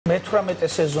მე-18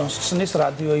 სეზონს ხსნის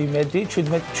რადიო იმედი,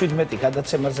 17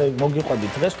 გადაცემაზე მოგიყვები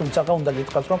დღეს, თუმცა უნდა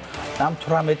გითხრათ, რომ ამ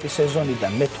 18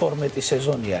 სეზონიდან მე-12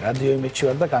 სეზონია რადიო იმედში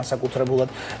ვარ და განსაკუთრებულად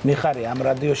მიხარი ამ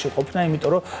რადიოში ყოფნა,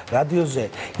 იმიტომ რომ რადიოზე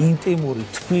ინტიმური,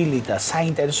 თბილი და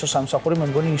საინტერესო სამსახური მე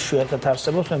მგონი იშვიათად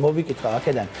არსებობს. მე მოვიკითხავ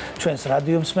აქედან ჩვენს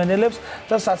რადიო მსმენელებს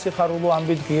და სასიხარულო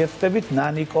ამბით გიერთდებით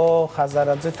ნანიკო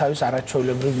ხაზარაძე თავის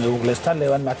არაჩვეულებრივ მეუღლესთან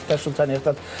ლევან მათიტაშვილთან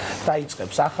ერთად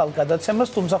დაიწყებს ახალ გადაცემას,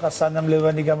 თუმცა სანამ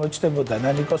ლევანი გამოჩნდებოდა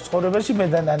ნანიკოს ცხოვრებაში, მე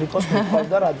და ნანიკოს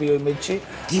მიყავდა რადიო იმედში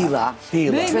დილა.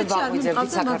 ჩვენ ვაღვიძებთ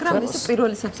საქართველოს. ეს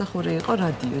პირველი სამსახური იყო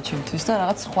რადიო ჩემთვის და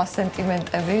რაღაც სხვა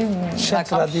სენტიმენტები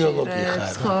რადიოლოგი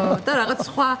ხარ. ხო, და რაღაც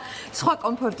სხვა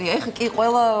კომფორტია. ეხლა კი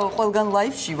ყველგან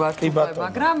ლაივში ვარ,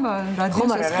 მაგრამ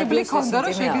რადიოს ხიბლი ქონდა,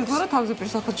 რომ შეგიძლია რომ თავზე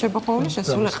პირსახოთ შემოხვეული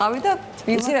შესულიყავი და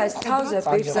იცი რა, ეს თავზე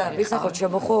პირსახოთ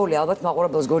შემოხვეული, ალბათ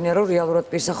მაყურებელს გონია რომ რეალურად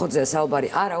პირსახოთზეა საუბარი.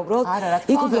 არა, უბრალოდ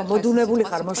იქ უფრო მოდუნებული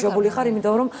ხარ, მოშობული ხარ,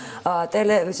 იმიტომ რომ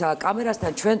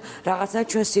კამერასთან ჩვენ რაღაცა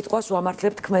ჩვენ სიტყვას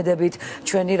ვამართლებთ ქმედებით,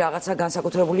 ჩვენი რაღაცა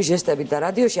განსაკუთრებული ჟესტებით და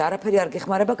რადიოში არაფერი არ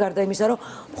გეხმარება გარდა იმისა, რომ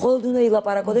მხოლოდ უნდა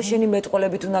ილაპარაკო და შენი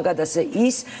მეტყოლებით უნდა გადასე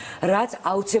ის, რაც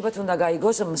აუცილებლად უნდა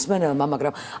გაიგოს მსმენელმა,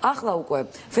 მაგრამ ახლა უკვე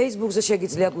Facebook-ზე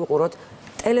შეგიძლია გვიყუროთ,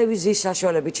 ტელევიზიის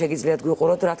საშუალებით შეგიძლიათ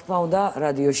გვიყუროთ, რა თქმა უნდა,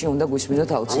 რადიოში უნდა გვისმინოთ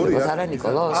აუცილებლად, არა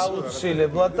ნიკოლოზ?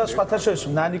 აუცილებლად და სხვათა შორის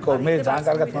ნანიკო, მე ძალიან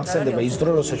კარგად მახსენდება ის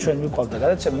დრო, როცა ჩვენ მიყავდა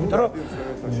გადაცემა, იმიტომ რომ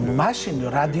მაშინ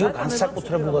რადიო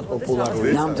განსაკუთრებულად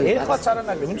პოპულარულია. ეხლაც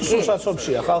არანაკლები, იმიტომ სულ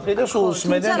საცობშია ხალხი და სულ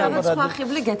სმენენ ამ რადიოს. სხვა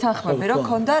ხიბლი გეთანხმები, რომ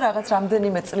ქონდა რაღაც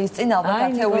რამდენიმე წლის წინ, ალბათ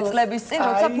 10 წლების წინ,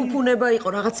 როცა ფუფუნება იყო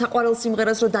რაღაც საყვარელ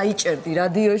სიმღერას რო დაიჭერდი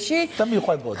რადიოში და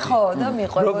მიყვებოდი. ხო, და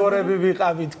მიყვებოდი. როგორები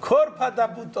ვიყავით, ქორფა და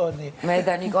ბუტონი. მე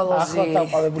და ნიკოლოზი.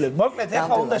 მოკლედ,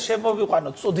 ეხლა უნდა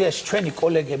შემოვიყვანოთ სტუდიაში ჩვენი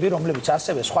კოლეგები, რომლებიც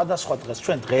ასევე სხვადასხვა დღეს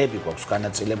ჩვენ დღეები გვაქვს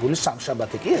განაწილებული,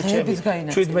 სამშაბათი კი ერთები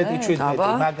 17,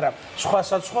 მაგრამ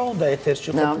სხვა უნდა ეთერში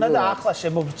ყოფნა და ახლა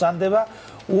შემოგზანდება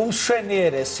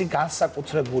უმშვენიერესი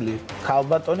განსაკუთრებული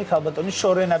ქალბატონი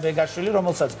შორენა ბეგაშვილი,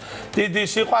 რომელსაც დიდი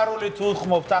სიყვარულით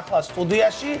უხმობთ ახლა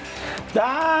სტუდიაში და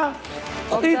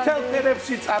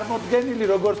ყვითელფერებში წარმოდგენილი,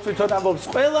 როგორც თვითონ ამბობს,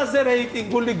 ყველაზე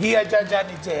რეიტინგული გია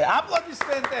ჯაჯანიძე.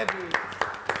 აპლოდისმენტები.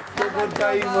 როგორ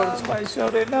გაიმორჩა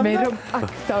შორენა? მე რომ აქ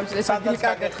დავჭრეს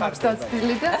გიკაკეთებს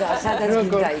დაცდილი და სადაც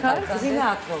გინდა ძინა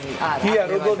აკროვი. არა. გია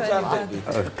როგორ ძამდები?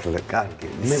 კარგი.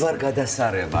 მე ვარ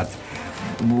გადასარევად.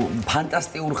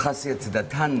 ფანტასტიკურ ხასიათს და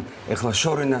თან ეხლა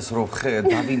შორენას რო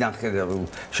დავინახე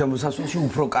შემოსასვლელში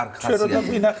უფრო კარგ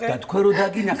ხასიათს და თქვენ რო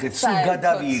დაგინახეთ სულ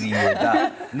გადავირიო და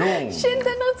ნუ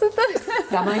შენთანაც და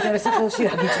გამაინტერესა ხელში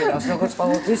რა გიჭირავს როგორც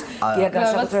ყოველთვის გია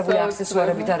განსაკუთრებული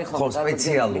აქსესუარებით არის ხო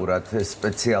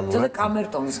სპეციალურად და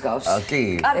კამერტონს გავს კი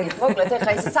კარგი მოკლედ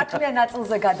ეხლა ის საქმიან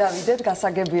ნაწილზე გადავიდეთ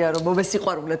გასაგებია რომ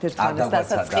მოვესიყვარულეთ ერთმანეთს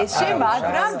დასაწყისში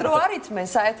მაგრამ დრო არ ითმენ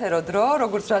საეთერო დრო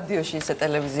როგორც რადიოში ისე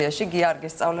ტელევიზიაში გია არ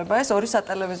სწავლება ეს ორი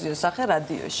სატელევიზიო სახე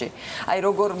რადიოში. აი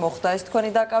როგორ მოხდა ეს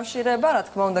თქვენი დაკავშირება, რა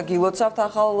თქმა უნდა გილოცავთ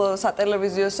ახალ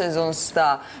სატელევიზიო სეზონს და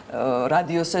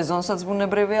რადიო სეზონსაც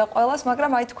ბუნებრივია ყველას,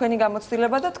 მაგრამ აი თქვენი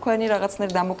გამოცდილება და თქვენი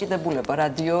რაღაცნაირი დამოკიდებულება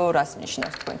რადიო რას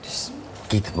ნიშნავს თქვენთვის?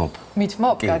 გითმობ.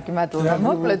 მითმობ, კარგი, მადლობა.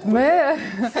 მოკლედ მე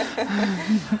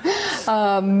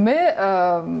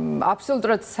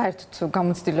აბსოლუტურად საერთოდ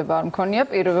გამოცდილება არ მქონია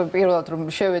პირველად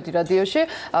რომ შევედი რადიოში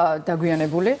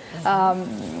დაგვიანებული.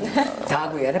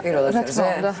 დაგვიანე პირველად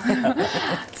ზე.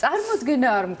 წარმოდგენა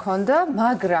არ მქონდა,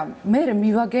 მაგრამ მე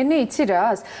მივაგენი იცი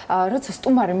რას? როცა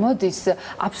სტუმარი მოდის,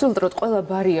 აბსოლუტურად ყველა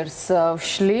ბარიერს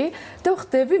ვშლი და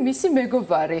ხდები მისი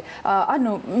მეგობარი.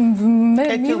 ანუ მე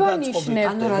მივანიშნებ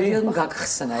ანუ რადიომ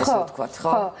გაგხსნა ესე ვთქვათ,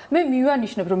 ხო? მე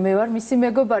მივანიშნებ რომ მე ვარ მისი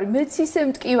მეგობარი, მეც ისე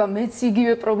მტკივა, მეც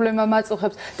იგივე პრობლემა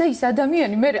მაწუხებს და ის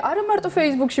ადამიანი მე არა მარტო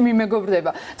Facebook-ში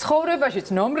მიმეგობრდება, ცხოვრებაშიც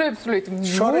ნომრებს ვსვლით,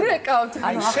 მურეკავთ.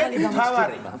 აი შენი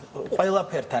თავარი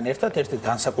ყველაფერთან ერთად ერთი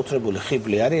განსაკუთრებული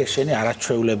ხიბლი არის ეს შენი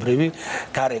არაჩვეულებრივი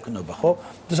გარეგნობა, ხო?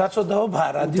 საწოდაობა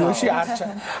რადიოში არჩა.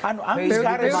 ანუ ამის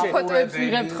გარეშე ფოტოებს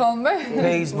ვიღებთ ხოლმე?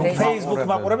 Facebook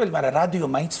მაყურებელი, მაგრამ რადიო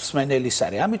მაინც მსმენელის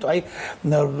არის. ამიტომ აი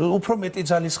უფრო მეტი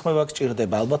ძალისხმევა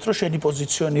გჭირდება ალბათ რომ შენი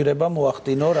პოზიციონირება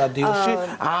მოახდინო რადიოში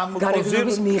ამ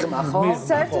გარეგნობის მიღმა, ხო?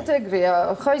 საერთოდ ეგრეა,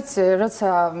 ხო იცი, როცა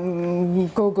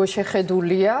გოგო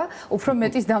შეხედულია, უფრო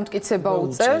მეტის დამტკიცება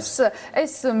უწევს.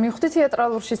 ეს მივხვდი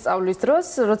თეატრალურში სწავლის დროს,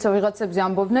 როცა ვიღაცებზე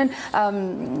ამბობდნენ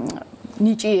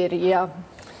ნიჭიერია.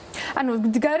 ანუ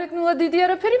გარეგნულად დიდი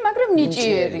არაფერი, მაგრამ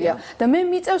ნიჭიერია და მე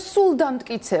მიწევს სულ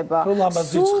დამტკიცება. რომ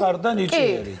ლამაზი ხარ და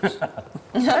ნიჭიერი.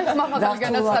 მამაკაცი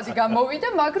განაცხადი გამოვიდა,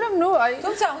 მაგრამ ნუ აი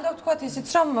თუმცა უნდა ვთქვათ ისიც,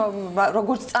 რომ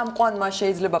როგორც წამყვანმა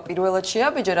შეიძლება პირველად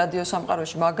შეაბიჯა რადიო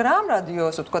სამყაროში, მაგრამ რადიო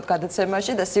ასე ვთქვათ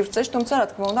გადაცემაში და სივრცეში, თუმცა რა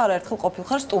თქმა უნდა არაერთხელ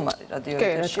ყოფილხარ სტუმარი რადიო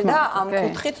ეთერში და ამ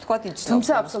კუთხით ვთქვათ იცნობს.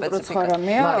 თუმცა აბსოლუტურად სხვა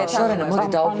რამეა. შორენა მოდი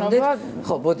დავუბრუნდეთ.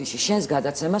 ხო, ბოდიში შენს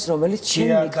გადაცემას, რომელიც შენ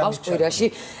მიყავს კვირაში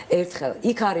ერთხელ.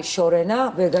 იქ არის შორენა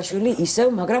ბეგაშვილი ისევ,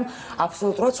 მაგრამ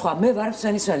აბსოლუტურად სხვა. მე ვარ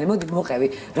მსვენისმელი. მოდი მოყევი.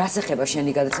 რას ეხება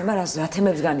შენი გადაცემა, რა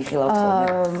თემებს განიხილავთ ხოლმე?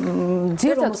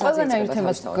 ძირითადად ყველანაირ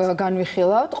თემას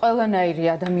განვიხილავთ, ყველანაირი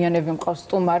ადამიანები მყავს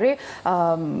სტუმარი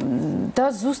და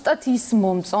ზუსტად ის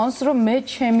მომწონს, რომ მე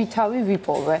ჩემი თავი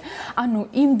ვიპოვე. ანუ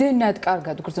იმდენად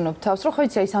კარგად გრძნობ თავს, რომ ხო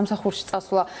იცი, აი სამსახურში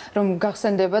წასვლა, რომ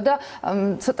გახსენდება და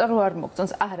ცოტა რო არ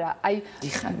მოგწონს. არა, აი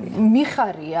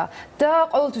მიხარია და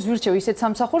ყოველთვის ვირჩევ ისეთ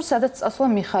სამსახურს, სადაც წასვლა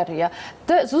მიხარია.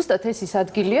 და ზუსტად ეს ის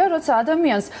ადგილია, როცა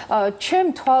ადამიანს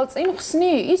ჩემ თვალწინ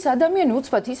ხსნი, ის ადამიანი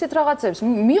უცბად ისეთ რაღაცებს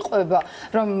მიყვება,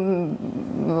 რომ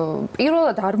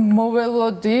პირველად არ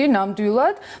მოველოდი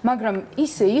ნამდვილად, მაგრამ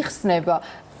ისე იხსნება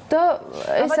და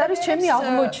ეს არის ჩემი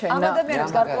აღმოჩენა. ამ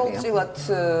ადამიანებს გარკვეულწილად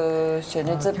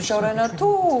შენეძებ შორენა თუ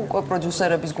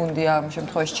პროდიუსერების გუნდი ამ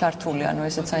შემთხვევაში ჩართული, ანუ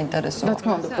ესეც საინტერესოა. რა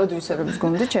თქმა უნდა, პროდიუსერების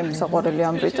გუნდი, ჩემი საყვარელი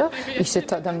ამრიტა, ისეთ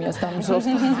ადამიანს დამზობს.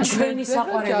 ჩვენი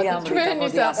საყვარელი ამრიტა,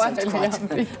 მოდი ასე.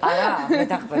 არა,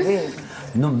 მეტახბები?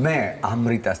 ნუ მე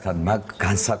ამრიტასთან მაგ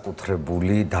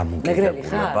განსაკუთრებული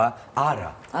დამოკიდებულება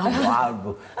არა.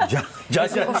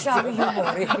 ჯაჯა შავი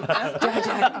იუმორი.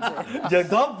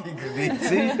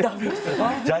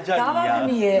 ჯაჯა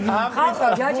დავაბნიე. ხალხო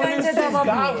ჯაჯაინზე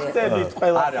დავაბნიე. გავხდებით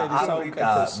ყველაფერი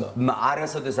საუკეთესო.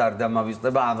 არასოდეს არ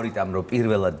დამავიწყდება ამრიტამ, რომ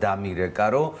პირველად დამირეკა,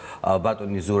 რომ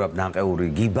ბატონი ზურაბ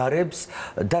ნაყეული გიბარებს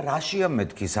და რაშია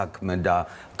მეთქი საქმე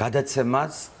და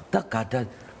გადაცემას და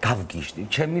გავგიშდი.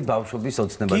 ჩემი ბავშვობის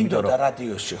ოცნება, იმიტომ რომ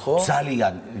რადიოში, ხო?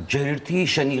 ძალიან ჯერ ერთი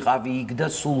შენ იყავი იქ და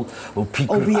სულ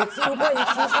ფიქრი ობიექტურობა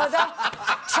იქნება და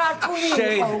ჩართული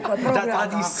იყო უკვე პროგრამა. და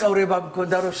დადისწორება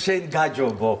მქონდა რომ შენ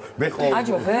გაჯობო. მე ხო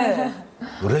გაჯობე?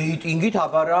 რეიტინგით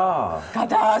აბარა.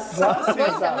 გადაასწრო.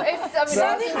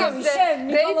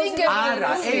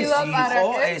 არა,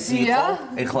 ეს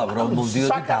იყო. ეხლა რომ მოვდიოდი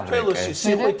საქართველოში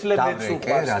სიყვითლეებს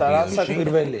უყვარს და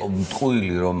რასაკვირველია.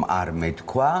 მტყუილი რომ არ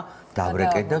მეთქვა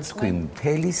დავრეკე და თქვი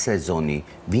მთელი სეზონი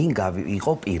ვინ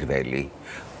იყო პირველი.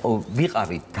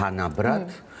 ვიყავით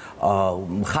თანაბრად,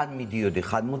 ხან მიდიოდი,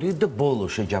 ხან მოდიოდი და ბოლო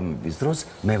შეჯამების დროს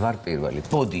მე ვარ პირველი.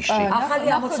 ბოდიში. ახალი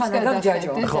ამოცანა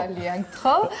გაჯაჯო. ძალიან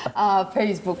გთხოვ,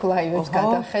 Facebook Live-ებს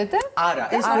გადახედე.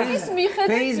 არა, ეს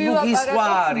მიხედე Facebook-ის სხვა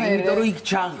არის, იმიტომ რომ იქ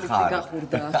ჩანხარ.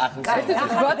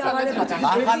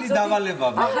 ახალი დავალება.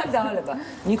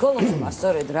 ნიკოლოზმა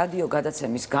სწორედ რადიო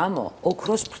გადაცემის გამო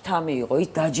ოქროს ფრთა მიიღო, ის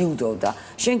დაჯილდოვდა.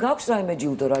 შენ გაქვს რაიმე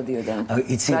ჯილდო რადიოდან?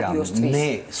 იცი რა, მე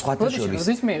სხვათა შორის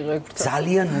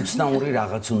ძალიან უცნაური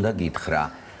რაღაც უნდა გითხრა.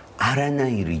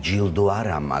 არანაირი ჯილდო არ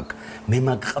მაქვს. მე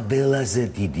მაქვს ყველაზე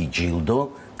დიდი ჯილდო,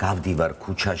 გავდივარ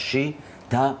ქუჩაში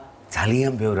და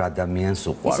ძალიან ბევრ ადამიანს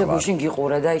უყვარვა. ისე გუშინ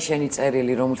გიყურა და შენი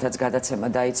წერილი, რომელთაც გადაცემა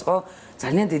დაიწყო,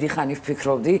 ძალიან დიდი ხანი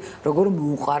ვფიქრობდი, როგორ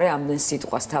მოუყარე ამდენ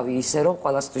სიტყვას თავი ისე, რომ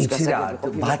ყველასთვის გასაგები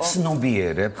ყოფილიყო.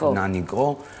 ბაცნობიერებ ნანიკო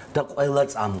და ყველა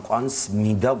წამყვანს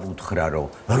მინდა ვუთხრა,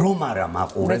 რომ არა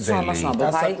მაყურებელი,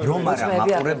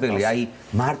 აი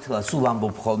მართლა სულ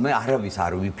ვამბობ ხოლმე, არავის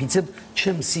არ ვიფიცებ,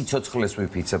 ჩემ სიცოცხლეს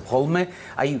ვიფიცებ ხოლმე,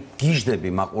 აი გიждები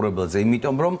მაყურებელზე,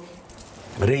 იმიტომ რომ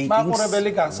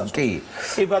მაყურებელი განსაზღვრება. კი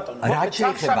ბატონო,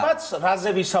 შაბათს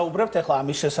რაზე ვისაუბრებთ ახლა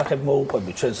ამის შესახებ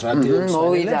მოუყვებით ჩვენს რადიოს.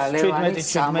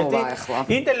 17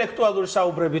 ინტელექტუალური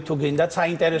საუბრები თუ გინდათ,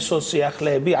 საინტერესო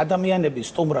სიახლეები, ადამიანების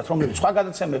სტუმრად, რომლებიც სხვა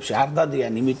გადაცემებში არ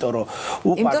დადიან, იმიტომ რომ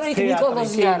უყვართ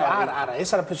თეატრი, არა,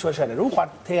 ეს არაფერი შეშ არის,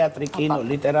 უყვართ თეატრი, კინო,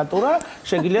 ლიტერატურა,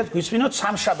 შეგიძლიათ გვისმინოთ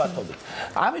სამშაბათობით.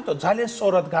 ამიტომ ძალიან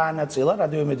სწორად გაანაწილა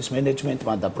რადიო იმედის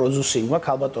მენეჯმენტმა და პროდიუსინგმა,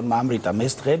 ქალბატონმა ამრიტამ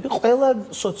ეს დღეები ყველა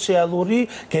სოციალური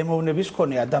გემოვნების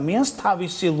მქონე ადამიანს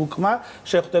თავისი ლუკმა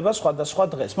შეხვდება სხვადასხვა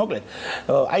დღეს. მოკლედ,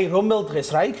 აი რომელ დღეს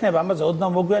რა იქნება, ამაზე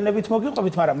ოდნავ მოგვიანებით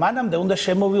მოგიყვებით, მაგრამ მანამდე უნდა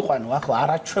შემოვიყვანო ახლა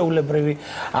არაჩვეულებრივი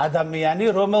ადამიანი,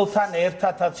 რომელთან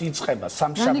ერთადაც იწყება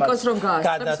სამშაბათს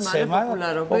გადაცემა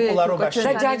პოპულარობაში.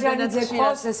 და ჯაჯანიძე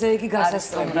ყავს, ესე იგი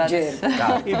გასასწრები ჯერ.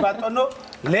 კი ბატონო,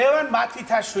 ლევან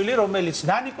მათითაშვილი, რომელიც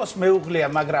ნანიკოს მეუღლეა,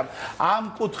 მაგრამ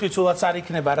ამ კუთხით სულაც არ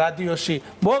იქნება რადიოში.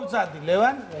 მობძადი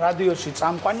ლევან, რადიოში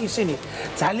წამყვანი, ისინი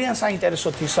ძალიან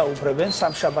საინტერესოდ ისაუბრებენ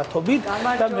სამშაბათობით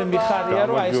და მე მიხარია,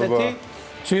 რომ აი ესეთი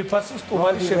ძვირფასი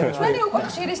სტუმარი შემოჭრა. მე უკვე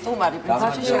ხშირი სტუმარი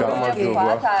პრინციპში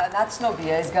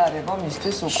ნაცნობია ეს გარემო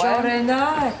მისთვის უკვე. შორენა,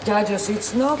 ჯაჯოს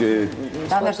იცნობ.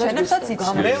 დანარჩენებსაც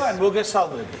იცნობ. მე ვარ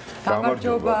მოგესალმებით.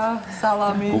 გამარჯობა,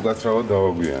 სალამი. უკაცრავად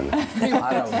დავაგვიანე.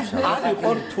 არის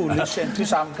ყორთული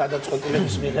შენთვის ამ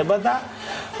გადაწყვეტილების მიღება და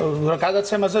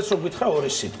გადაცემაზეც რო გითხრა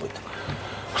ორი სიტყვით.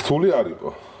 რთული არ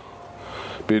იყო.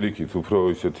 პირიქით უფრო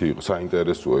ისეთი იყო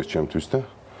საინტერესოა ეს ჩემთვის და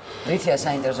რითია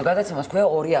საინტერესო გადაცემას ქვია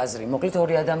ორი აზრი. მოკლედ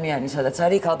ორი ადამიანი სადაც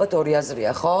არის, იქ ალბათ ორი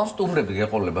აზრია, ხო? სტუმრები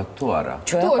გეყოლებათ თუ არა?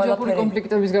 ჩვენ ოჯახური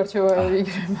კონფლიქტების გარჩევა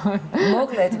იგრება.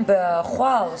 მოკლედ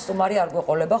ხვალ სტუმარი არ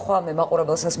გვეყოლება, ხვალ მე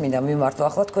მაყურებელსაც მინდა მიმართო.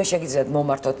 ახლა თქვენ შეგიძლიათ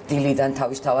მომართოთ დილიდან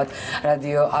თავისთავად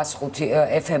რადიო 105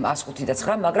 FM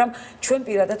 105.9, მაგრამ ჩვენ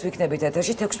პირადად ვიქნებით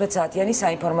ეთერში 16 საათიანი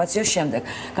საინფორმაციო შემდეგ.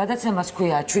 გადაცემას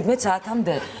ქვია 17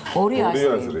 საათამდე ორი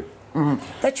აზრი.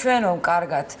 და ჩვენ რომ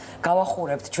კარგად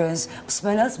გავახურებთ ჩვენს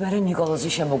მსმენელს, მე ნიკოლოზი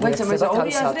შემოგვიერთდება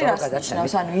თავის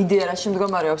ავტორგადაცემით. ანუ იდეა რა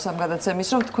შემდგომარეობს ამ გადაცემის,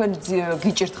 რომ თქვენ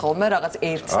გიჭირთ ხოლმე რაღაც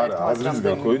ერთ საერთოდ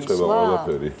აზრისგან ხო იწყება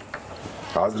ყველაფერი.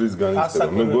 აზრისგან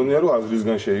იწყება. მე მგონია რომ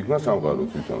აზრისგან შეიქმნა სამყარო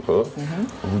თვითონ, ხო?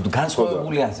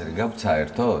 განსხვავებული აზრი გაქვთ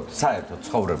საერთოდ? საერთოდ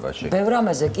ცხოვრებაში. ბევრ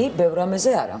რამეზე კი, ბევრ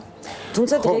რამეზე არა.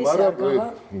 თუმცა დღეს არ გავა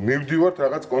მივდივართ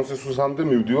რაღაც კონსენსუსამდე,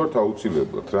 მივდივართ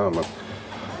აუცილებლად რა, მაგრამ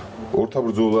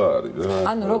ორთაბრძოლა არის რა.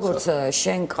 ანუ როგორც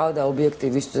შენ ყავდა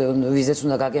ობიექტივის ვიზეც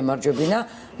უნდა გაგემარჯვებინა,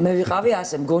 მე ვიყავი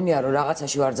ასე, მგონია რომ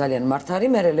რაღაცაში ვარ ძალიან მართალი,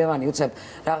 მე ლევანი უცებ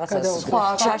რაღაცას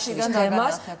ჩაშლის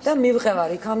თემას და მივყევარ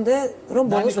იქამდე, რომ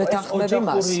ბოლოს ვეთანხმები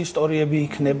მას. ოჯახური ისტორიები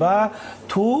იქნება,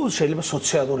 თუ შეიძლება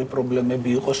სოციალური პრობლემები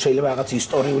იყოს, შეიძლება რაღაც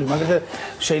ისტორიული, მაგრამ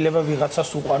შეიძლება ვიღაცას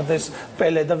უყვარდეს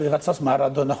პელე და ვიღაცას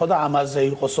მარადონა, ხო და ამაზე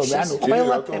იყოს, ანუ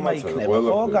ყველა თემა იქნება,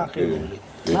 ხო, განხილული.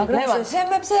 მაგრამ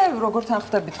თემებზე როგორ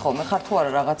თანხდებით ხოლმე? ხარ თუ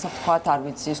არა რაღაცა თქვათ, არ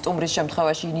ვიცი, სტუმრის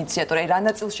შემთხვევაში ინიციატორი, აი რა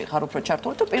ნაწილში ხარ უფრო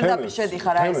ჩართული, თუ პირდაპირ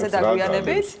შედიხარ აი ესე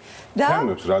დაგვიანებით და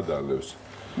თემებს რა დალევს?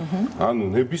 ანუ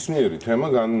ნებისმიერი თემა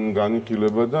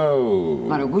განიხილება და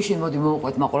მაგრამ გუშინ მოდი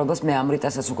მოვუყვეთ მაყურებელს, მე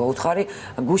ამრიტასაც უკვე უთხარი,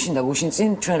 გუშინ და გუშინ წინ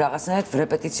ჩვენ რაღაცნაირად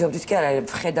რეპეტიციობდით კი არა,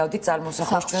 ხედავდით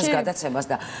წარმოსახვას ჩვენს გადაცემას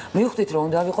და მივხვდით რომ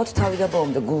უნდა ვიყოთ თავი და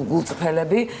ბოლომდე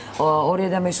გულწრფელები, ორი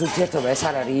ადამიანის ურთიერთობა ეს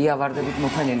არ არის იავარდებით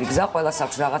მოფენილი გზა, ყველას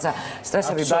აქვს რაღაცა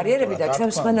სტრესები, ბარიერები და ჩვენ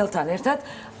მსმენელთან ერთად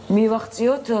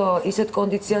მივახციოთ ისეთ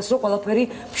კონდიციას, რომ ყველაფერი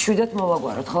მშვიდად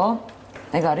მოვაგვაროთ, ხო?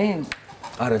 ეგ არის?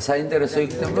 არა, საინტერესო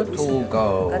იქნება თუ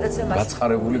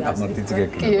გაცხარებული გამარტიც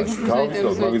გეკნება.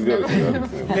 გავისწავლ მაგის გარეთ.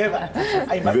 მე ვარ.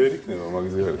 აი ვერ იქნება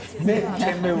მაგის გარეთ. მე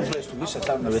ჩემ მეუღლეს თუ ვისაც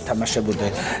არ ვეთამაშებოდე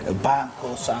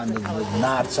ბანკოს ან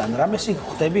ნარც ან რამეს იქ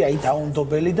ხდები აი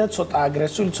დაუნდობელი და ცოტა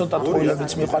აგრესიული, ცოტა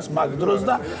ტყუილებიც მიყვარს მაგ დროს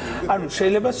და ანუ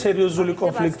შეიძლება სერიოზული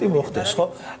კონფლიქტი მოხდეს, ხო?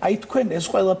 აი თქვენ ეს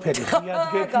ყველაფერი ღიად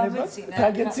გეკნება,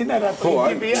 გაგეცინა რა თქმა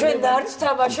ჩვენ ნარც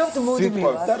თამაშობთ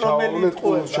მუდმივად და რომელი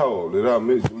ჩავავლე რა,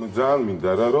 მე ძალიან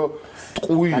მინდა რა რომ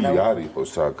ტყუილი არ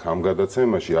იყოს აქ ამ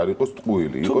გადაცემაში არ იყოს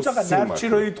ტყუილი იყოს თუმცა ნარჩი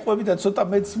რო იტყვები და ცოტა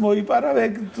მეც მოიპარა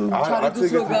ეგ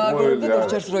ჩარგუს რო გააგორდა და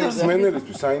ჯერს რო იზა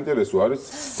სმენელისთვის საინტერესო არის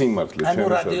სიმართლე ანუ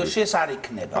რადიოში ეს არ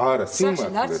იქნება არა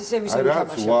სიმართლე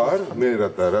რაც ვარ მე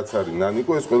რაც არის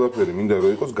ნანიკო ეს ყველაფერი მინდა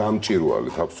რომ იყოს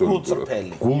გამჭირვალეთ აბსოლუტურად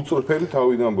გულწრფელი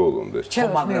თავიდან ბოლომდე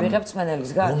მაგრამ ვიღებთ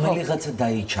სმენელის გარ რომელიღაცა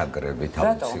დაიჩაგრებით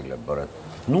აუცილებლად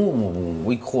ну,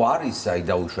 იქ ხო არის აი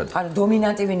დაუშვათ. ანუ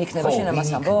დომინანტი ვინ იქნება შენ ამას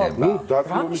ამბობ? ну,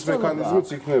 დათმობის მექანიზმიც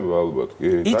იქნება ალბათ. კი,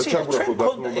 დაჩაგვრა ხო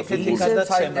დათმობა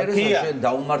შენ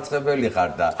დაუმარცხებელი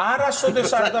ხარ და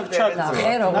არასოდეს არ დავჩაგრე.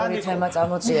 ხე როგორი თემა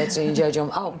წამოწია წინ ჯაჯომ.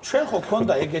 აუ, ჩვენ ხო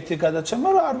გქონდა ეგეთი გადაცემა,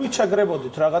 რომ არ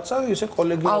ვიჩაგრებოდით რაღაცა ისე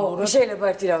კოლეგიალურად. აუ, შეიძლება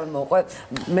ერთი რამე მოყვე.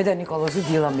 მე და ნიკოლოზი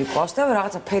დილა მიყვავს და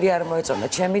რაღაცა ფერი არ მოეწონა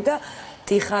ჩემი და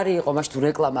ტიხარი იყო, მაშინ თუ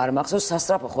რეკლამა არ მახსოვს,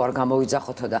 სასტრაფო ხო არ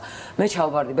გამოვიძახოთო და მე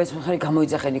ჩავბარდი, ბეც მხარი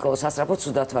გამოიძახე ნიკოლოზ სასტრაფო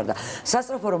ცუდად ვარ და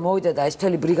სასტრაფო რომ მოვიდა და ეს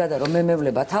მთელი ბრიგადა რომ მე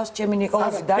მევლება თავს, ჩემი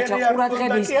ნიკოლოზი დარჩა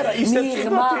ყურადღების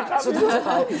მიღმა, ცუდად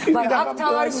ვარ, მაგრამ აქ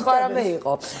თავარი სხვა რამე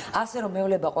იყო. ასე რომ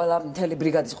მევლება ყველა მთელი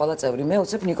ბრიგადის ყველა წევრი, მე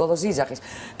უცებ ნიკოლოზი იძახის.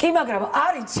 კი, მაგრამ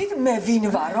არ იცით მე ვინ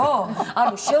ვარო?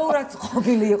 ანუ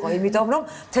შეურაცხყოფილი იყო, იმიტომ რომ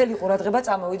მთელი ყურადღება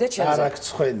წამოვიდა ჩემზე. არ აქ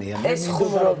ცხენია, მე ეს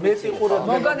მინდოდა რომ მეტი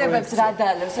ყურადღება მოგონებებს რა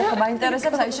დაალევს, ახლა მაინტერესებს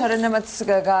აი შარენამაც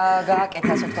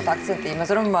გააკეთა ასე ვთქვათ აქცენტი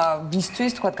იმაზე რომ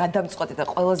ვისთვის თქვათ გადამწყვეტი და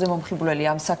ყველაზე მომხიბვლელი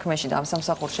ამ საქმეში და ამ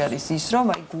სამსახურში არის ის რომ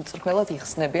აი გულწრფელად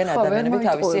იხსნებიან ადამიანები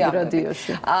თავისი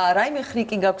რადიოში. რაიმე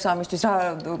ხრიკი გაქვს ამისთვის რა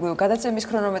გადაცემის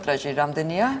ქრონომეტრაჟი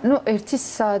რამდენია? ну 1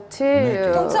 საათი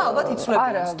თუმცა ალბათ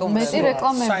იცვლებიან სტუმრს. მეტი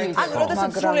რეკლამები იყო. ანუ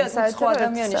როდესაც სრულიად სხვა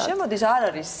ადამიანი შემოდის არ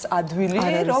არის ადვილი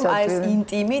რომ აი ეს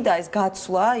ინტიმი და ეს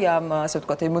გაცვლა ამ ასე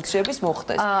ვთქვათ ემოციების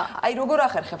მოხდეს. აი როგორ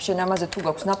ახერხებ შენ ამაზე თუ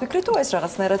გაქვს ნაფიქრი თუ ეს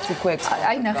რაღაცნაირად უკვე ექსპერტი.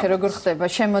 აი ნახე როგორ ხდება,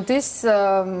 შემოდის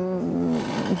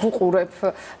ვუყურებ,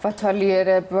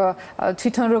 ვათვალიერებ,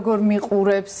 თვითონ როგორ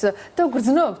მიყურებს და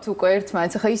გრძნობთ უკვე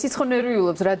ერთმანეთს. ახლა ისიც ხო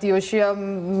ნერვიულობს რადიოშია,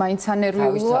 მაინც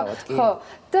ანერვიულია. ხო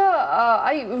და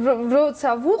აი როცა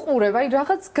ვუყურებ, აი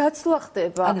რაღაც გაცვლა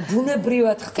ხდება. ანუ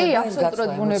ბუნებრივად ხდება ეს გაცვლა.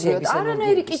 კი, ბუნებრივად.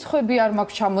 არანაირი კითხვები არ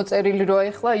მაქვს ჩამოწერილი, რომ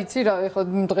ეხლა იცი რა, ეხლა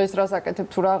დღეს რას აკეთებ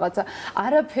თუ რაღაცა.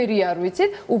 არაფერი არ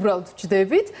ვიცით, უბრალოდ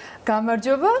ვჯდებით,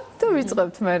 გამარჯობა და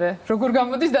ვიწყებთ მერე. როგორ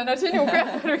გამოდის დანარჩენი უკვე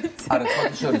არ ვიცი. არა, სხვა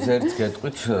შორის ერთ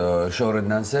გეტყვით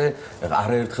შორენანზე,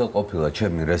 არაერთხელ ყოფილა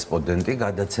ჩემი რესპონდენტი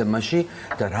გადაცემაში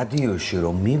და რადიოში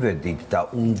რომ მივედით და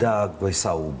უნდა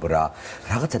გვესაუბრა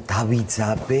რაღაცა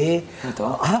დავიძაბე,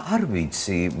 არ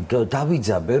ვიცი,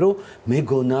 დავიძაბე რომ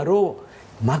მეგონა რომ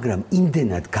მაგრამ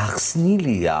იმდენად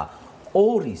გახსნილია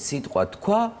ორი სიტყვა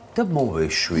თქვა და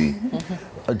მოვეშვი.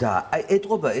 და აი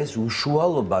ეთყობა ეს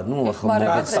უშუალობა, ნუ ახლა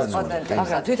რესპონდენტი.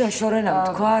 ახლა თვითონ შორენამ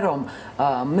თქვა რომ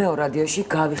მეო რადიოში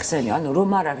გავიხსენი, ანუ რომ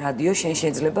არა რადიო შენ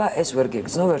შეიძლება ეს ვერ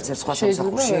გეგრძნო ვერც ერთ სხვა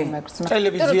სამსახურში.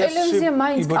 ტელევიზია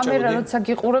მაინც კამერა როცა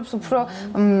გიყურებს უფრო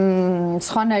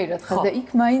სხვანაირად ხარ და იქ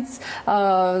მაინც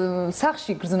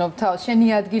სახში გრძნობ თავს, შენი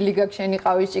ადგილი გაქვს, შენი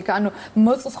ყავიჩიკ, ანუ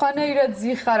სხვანაირად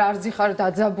ზიხარ, არ ზიხარ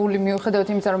დაძაბული მიუხედავად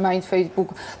იმისა რომ მაინც Facebook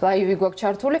ლაივი გვაქვს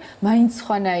ჩართული, მაინც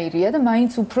სხვანაირია და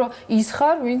მაინც უფრო ის ხარ,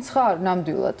 ვინც ხარ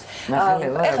ნამდვილად.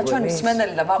 ეხლა ჩვენი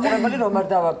მსმენელი და მაყურებელი რომ არ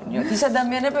დავაბნიოთ. ის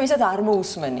ადამიანები, ვისაც არ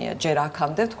მოусმენია ჯერ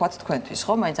აქამდე თქვათ თქვენთვის,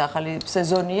 ხო? მაინც ახალი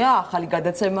სეზონია, ახალი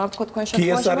გადაცემა აქვს თქო თქვენ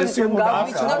შემთხვევაში.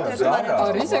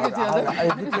 არის ეგეთი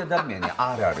ადამიანი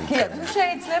არ არის. კი, თუ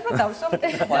შეიძლება დავსვამთ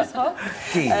ეხლას, ხო?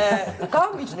 კი.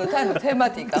 გავიჯნოთ, ანუ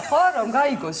თემატიკა, ხო, რომ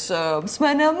გაიგოს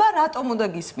მსმენელმა რატომ უნდა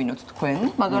გისმინოთ თქვენ,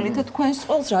 მაგალითად თქვენს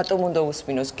წყვილს რატომ უნდა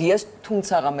უსმინოს გიას,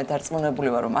 თუმცა მე დარწმუნებული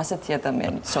ვარ რომ ასეთი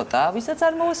ადამიანი ცოტაა, ვისაც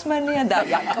არ მოусმენია და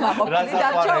აი კმაყოფილი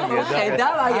დარჩა,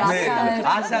 ხედავ აი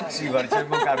ასაკში ვარ,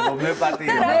 ჩემო კარგო, მე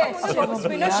პატია.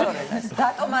 შემოსმინა შორენას.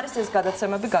 რატომ არის ეს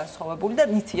გადაცემები განსხვავებული და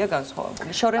რითია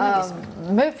განსხვავებული? შორენა გისმენთ.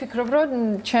 მე ვფიქრობ, რომ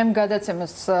ჩემ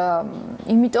გადაცემას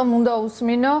იმიტომ უნდა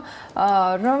უსმინო,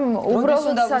 რომ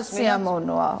უბრალოდ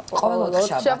სასიამოვნოა. ყოველ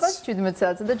შაბათს 17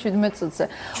 საათზე და 17 წუთზე.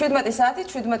 17 საათი,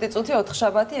 17 წუთი 4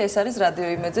 შაბათი, ეს არის რადიო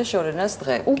იმედზე შორენას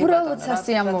დღე. უბრალოდ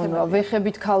სასიამოვნოა,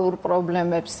 ვეხებით ქალურ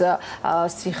პრობლემებს,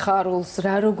 სიხარულს,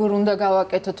 რა როგორ უნდა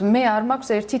გავაკეთოთ. მე არ მაქვს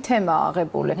ერთი თემა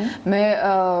აღებული. მე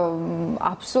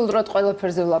აბსოლუტურად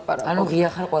ყველაფერზე ვლაპარაკობ. ანუ ღია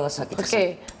ხარ ყველა საკითხზე. კი,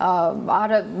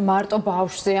 არა მარტო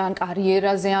ბავშვზე, ან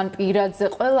კარიერაზე, ან პირადზე,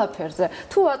 ყველაფერზე.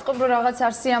 თუ ვატყობ რომ რაღაც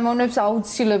არ სიამოვნებს,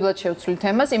 აუცილებლად შევცვლი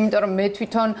თემას, იმიტომ რომ მე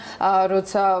თვითონ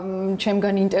როცა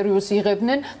ჩემგან ინტერვიუს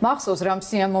იღებდნენ, მახსოვს რა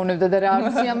მსიამოვნებდა და რა არ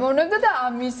მსიამოვნებდა და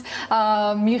ამის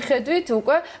მიხედვით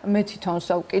უკვე მე თვითონ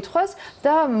ვკითხვას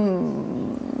და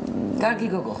კარგი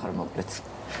გოგო ხარ მოკლედ.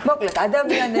 მოკლედ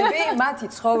ადამიანები, მათი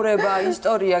ცხოვრება,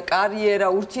 ისტორია, კარიერა,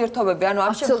 ურთიერთობები, ანუ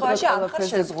ამ შემთხვევაში არ ხარ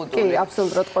შეზღუდული. კი,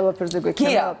 აბსოლუტურად ყველაფერზე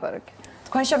გვექნება ლაპარაკი.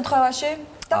 თქვენ შემთხვევაში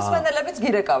და მსმენელებიც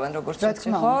გირეკავენ როგორც ვიცი,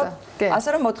 ხო? ასე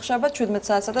რომ 4 შაბათ 17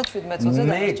 საათსა და 17 წუთზე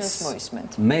დაგიჩენს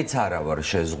მოისმენთ. მეც არა ვარ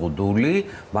შეზღუდული,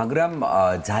 მაგრამ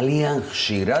ძალიან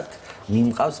ხშირად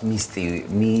მიმყავს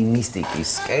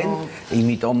მისტიკისკენ,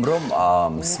 იმიტომ რომ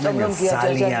მსმენელს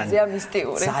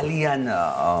ძალიან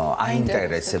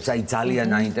აინტერესებს, აი ძალიან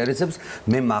აინტერესებს.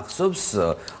 მე მახსოვს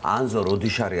ანზო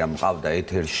როდიშარია მყავდა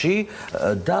ეთერში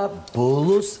და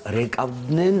ბოლოს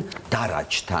რეკავდნენ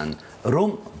დარაჯთან. რომ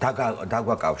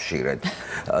დაგვაკავშირეთ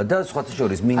და სხვათა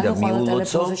შორის მინდა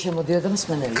მიულოცო შემოდიოდა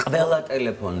მსმენელი ყველა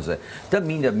ტელეფონზე და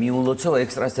მინდა მიულოცო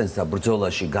ექსტრასენსთა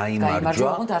ბრძოლაში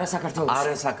გაიმარჯვა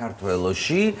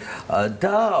არასაკართველოში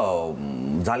და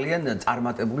ძალიან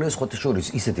წარმატებულია სხვათა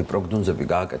შორის ისეთი პროგნოზები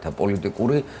გააკეთა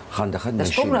პოლიტიკური ხანდახან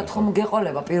ნაშრომი. სტუმრად ხომ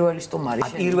გეყოლება პირველი სტუმარი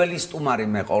შენ? პირველი სტუმარი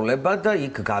მეყოლება და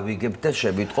იქ გავიგებთ და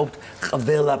შევიტყობთ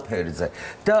ყველაფერზე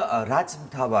და რაც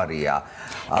მთავარია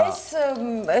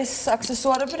ეს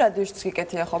აქსესუარები რადიოშიც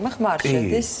გიკეთია ხოლმე ხმარ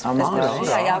შედის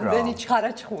აი ამდენი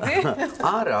ჩხარაჩხური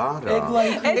არა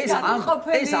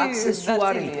ეს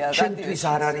აქსესუარი შენთვის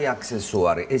არ არის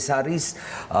აქსესუარი ეს არის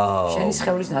შენი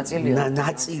სხეულის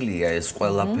ნაწილია ეს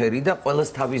ყველაფერი და ყველას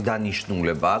თავის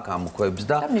დანიშნულება აქვს ამქვეებს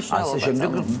და ასე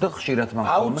შემდეგ და ხშირად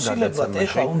მახსოვს გადაცემაში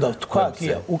ეხლა უნდა ვთქვა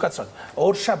კია უკაცრავად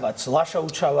ორ შაბათს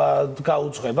ლაშაუჩავა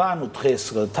გაუძღვება ანუ დღეს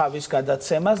თავის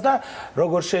გადაცემას და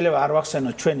როგორ შეიძლება არ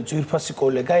ვახსენოთ ჩვენი ძვირფასი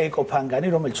კოლეგა ეკო ეკო ფანგანი,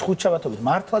 რომელიც ხუთშაბათობით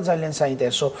მართლა ძალიან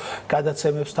საინტერესო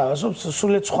გადაცემებს თავაზობს,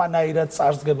 სულეთ სხვანაირად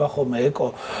წარსდგება ხოლმე ეკო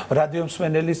რადიო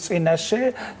მსმენელის წინაშე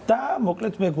და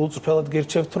მოკლედ მე გულწრფელად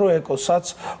გირჩევთ, რომ ეკოსაც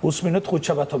უსმინოთ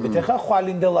ხუთშაბათობით. ეხლა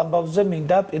ხვალინდელ ამბავზე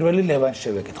მინდა პირველი ლევან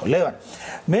შევეკითხო. ლევან,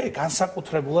 მე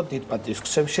განსაკუთრებულად დიდ პატივს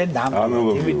ვქცევ შენ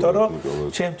ნამდვილად, იმიტომ რომ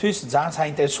ჩემთვის ძალიან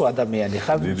საინტერესო ადამიანი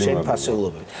ხარ, შენ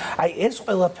ფასეულობები. აი ეს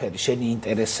ყველაფერი, შენი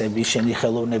ინტერესები, შენი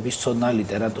ხელოვნების ცოდნა,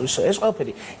 ლიტერატურის, ეს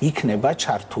ყველაფერი იქნება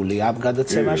ჩართული ამ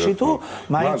გადაცემაში თუ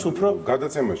მაინც უფრო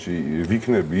გადაცემაში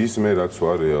ვიქნები ის მე რაც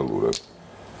ვარ რეალურად.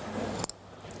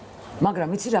 მაგრამ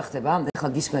იცი რა ხდება? ეხლა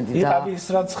გისმენდი და იყავი ის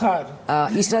რაც ხარ.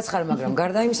 ის რაც ხარ, მაგრამ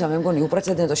გარდა იმისა, მე მგონი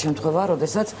უპრეცედენტო შემთხვევაა,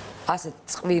 როდესაც ასეთ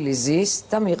წყვილი ზის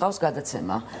და მიყავს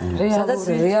გადაცემა. სადაც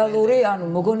რეალური, ანუ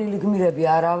მოგონილი გმირები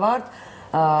არა ვართ,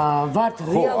 ვართ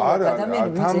რეალური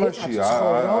ადამიანები, ვინც ერთად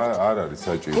არ არის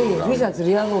საჭირო რა. ვისაც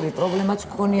რეალური პრობლემაც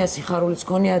გქონია, სიხარულიც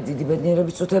გქონია, დიდი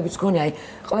ბედნიერების წუთებიც გქონია, აი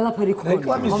ყველაფერი გქონია.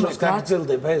 რეკლამის დროს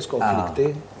გაგრძელდება ეს კონფლიქტი?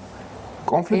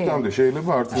 კონფლიქტამდე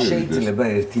შეიძლება არც მივიდეს. შეიძლება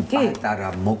ერთი პატარა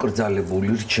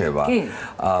მოკრძალებული რჩევა.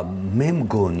 მე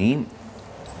მგონი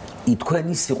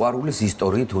თქვენი სიყვარულის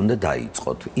ისტორიით უნდა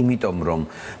დაიწყოთ, იმიტომ რომ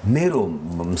მე რომ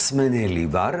მსმენელი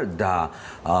ვარ და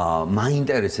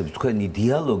მაინტერესებს თქვენი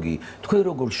დიალოგი, თქვენ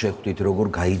როგორ შეხვდით, როგორ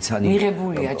გაიცანით?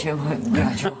 მიღებულია ჩემო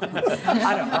გაჩო.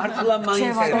 არა, მართლა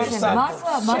მაინტერესებს.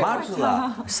 მართლა,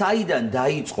 საიდან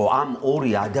დაიწყო ამ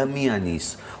ორი ადამიანის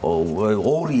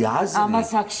ორი აზრი?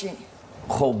 ამასაკში.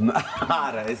 ხო,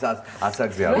 არა, ეს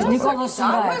ასაკზე არის. ნიკოლოს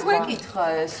უნდა ეთქვა. გვეკითხა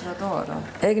ეს, რატო არა?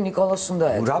 ეგ ნიკოლოს უნდა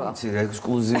ეთქვა. რა ვიცი,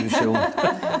 ექსკლუზივი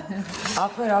შეუძლია.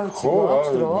 აფერ რა ვიცი, აქვს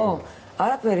დრო?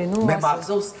 არაფერი, ნუ მე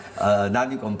მახსოვს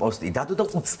ნანიკომ პოსტი დადო და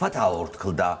უცბად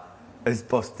აორთქლდა ეს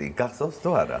პოსტი. გახსოვს თუ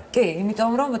არა? კი,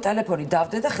 იმიტომ რომ ტელეფონი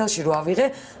დავდე და ხელში რო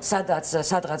ავიღე,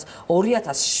 სადღაც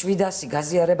 2700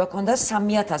 გაზიარება ქონდა,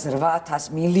 3000, 8000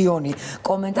 მილიონი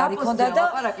კომენტარი ქონდა და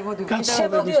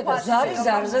შემოდიოდა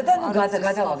ზარი-ზარზე და ნუ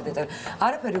გადავაგდეთ.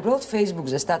 არაფერი, უბრალოდ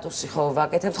Facebook-ზე სტატუსი ხო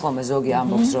ვაკეთებთ ხოლმე, ზოგი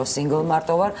ამბობს რომ single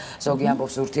მარტო ვარ, ზოგი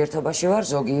ამბობს ურთიერთობაში ვარ,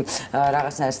 ზოგი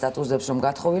რაღაცნაირ სტატუსებს რომ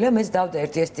გათხოვილია, მეც დავდე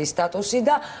ერთი სტატუსი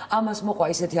და ამას მოყვა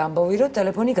ისეთი ამბავი რომ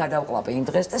ტელეფონი გადავყლაპე იმ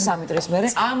დღეს და 3 დღის მერე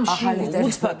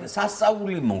უცბად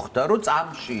სასწაული მოხდა, რომ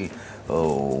წამში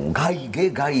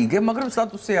გაიგე, მაგრამ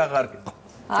სტატუსი აღარ იყო.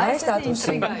 აი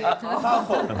სტატუსი.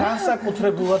 ხო,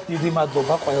 განსაკუთრებულად დიდი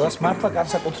მადლობა ყველას. მართლა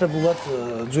განსაკუთრებულად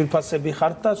ძვირფასები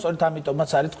ხართ და სწორედ ამიტომაც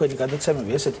არის თქვენი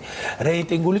გადაცემები ესეთი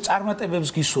რეიტინგული წარმატებებს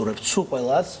გისურვებთ სულ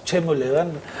ყველას. ჩემო ლევან,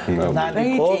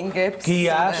 ნანიკო,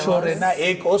 გია, შორენა,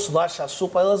 ეკოს, ლაშა სულ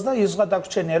ყველას და იზღვა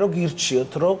დაგვრჩენია რომ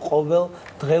გირჩიოთ რომ ყოველ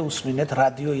დღე უსმინეთ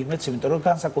რადიო იმედს, იმიტომ რომ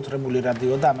განსაკუთრებული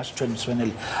რადიო და ამაში ჩვენი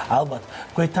მსმენელი ალბათ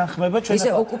გვეთანხმება ჩვენ.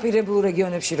 ისე ოკუპირებულ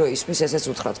რეგიონებში რო ისმის, ესეც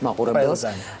უთხრათ მაყურებელს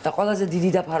და ყველაზე დიდი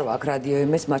ფარვა აქ რადიო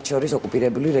იმედს მათ შორის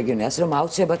ოკუპირებული რეგიონი, ასე რომ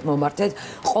აუცილებლად მომართეთ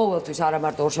ყოველთვის, არა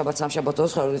მარტო ორშაბათ, სამშაბათ,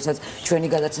 როდესაც ჩვენი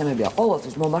გადაცემებია,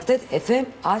 ყოველთვის მომართეთ FM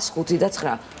 105 და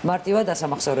 9. მარტივად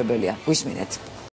ასამახსოვრებელია. გვისმინეთ.